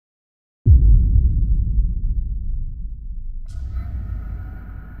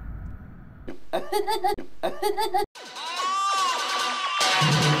And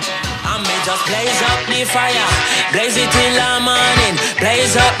me just blaze up the fire, blaze it till the morning.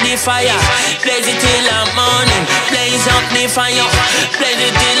 Blaze up the fire, blaze it till the morning. Blaze up the fire, blaze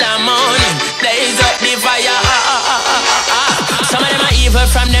it till the morning. Blaze up the fire. Some of them are evil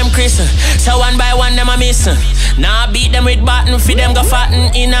from them Christian, so one by one them are missing. Now I beat them with baton, feed them go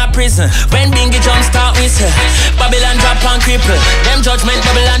fatten in a prison. When Bingy jump start whistle, Babylon drop and cripple. Them judgment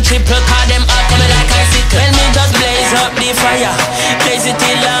double and triple, call them all coming like I sickle. When me just blaze up the fire, blaze it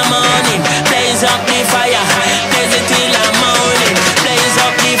till the morning. Blaze up the fire, blaze it till the morning. Blaze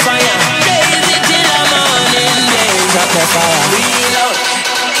up the fire, blaze it till the morning. Blaze up the fire, reload.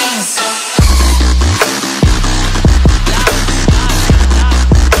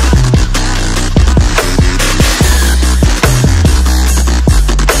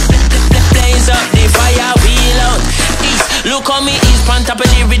 Look how me east pan top of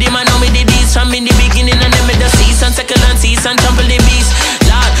the rhythm. I know me the beats from in the beginning, and then me the season, second and season, trample the beast.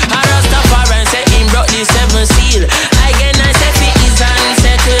 Lord, I Rastafari say him brought the 7 seal. Again I say fi is and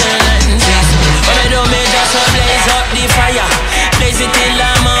second and fifth. But me do me just blaze up the fire, blaze it till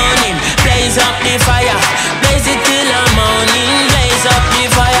the morning. Blaze up the fire, blaze it till the morning. Blaze up the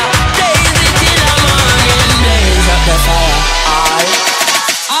fire, blaze it till the morning. Blaze up the fire.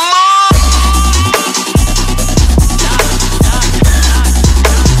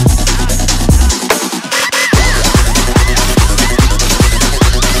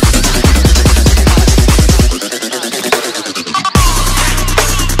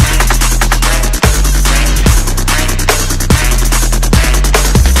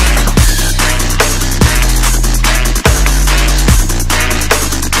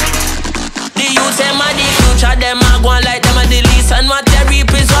 Them a go on like them a the least. And what you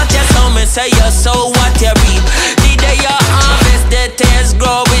reap is what you sow. Me say you sow what you reap. The day you harvest, the tares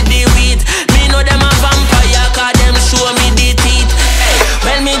grow with the wheat. Me know them a vampire, cause them show me the teeth. Hey,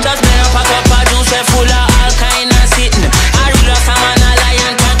 when me just play up a cup of juice full of all kind of sitting. I real a man a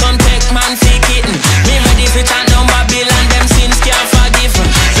lion, can't come take man for kitten. Me ready for chant down Babylon, them sins can't forgive.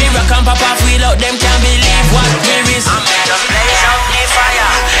 Me rock and pop off without them can't believe what me is. And me just blaze up the fire,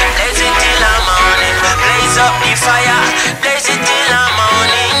 blaze it till the morning. Blaze up the fire, blaze it till the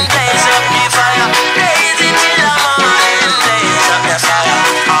morning. Blaze up the fire, blaze it till the morning. Blaze up the fire.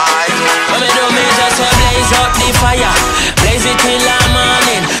 What me do me just blaze up the fire, blaze it till the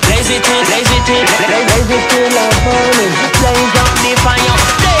morning. Blaze it till, blaze it till, blaze it till the morning. Blaze up the fire,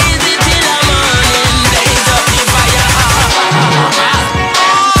 blaze it till the morning. Blaze up the fire.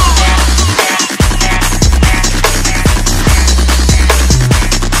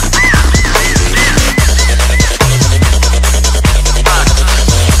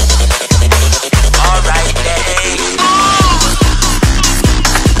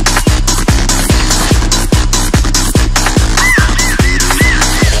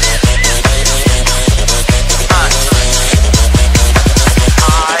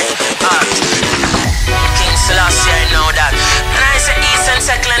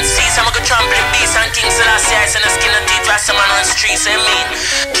 Someone on the streets and mean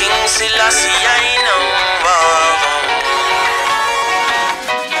King Selassie, I know.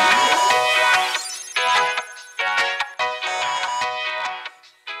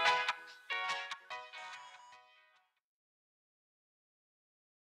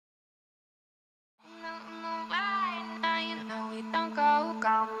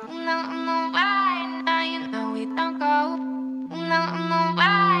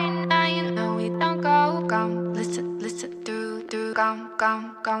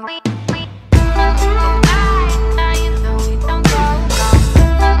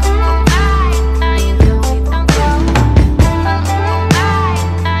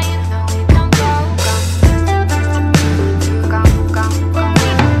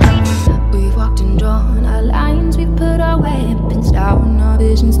 We've walked and drawn our lines, we've put our weapons down, our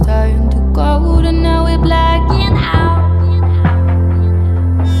visions turned to golden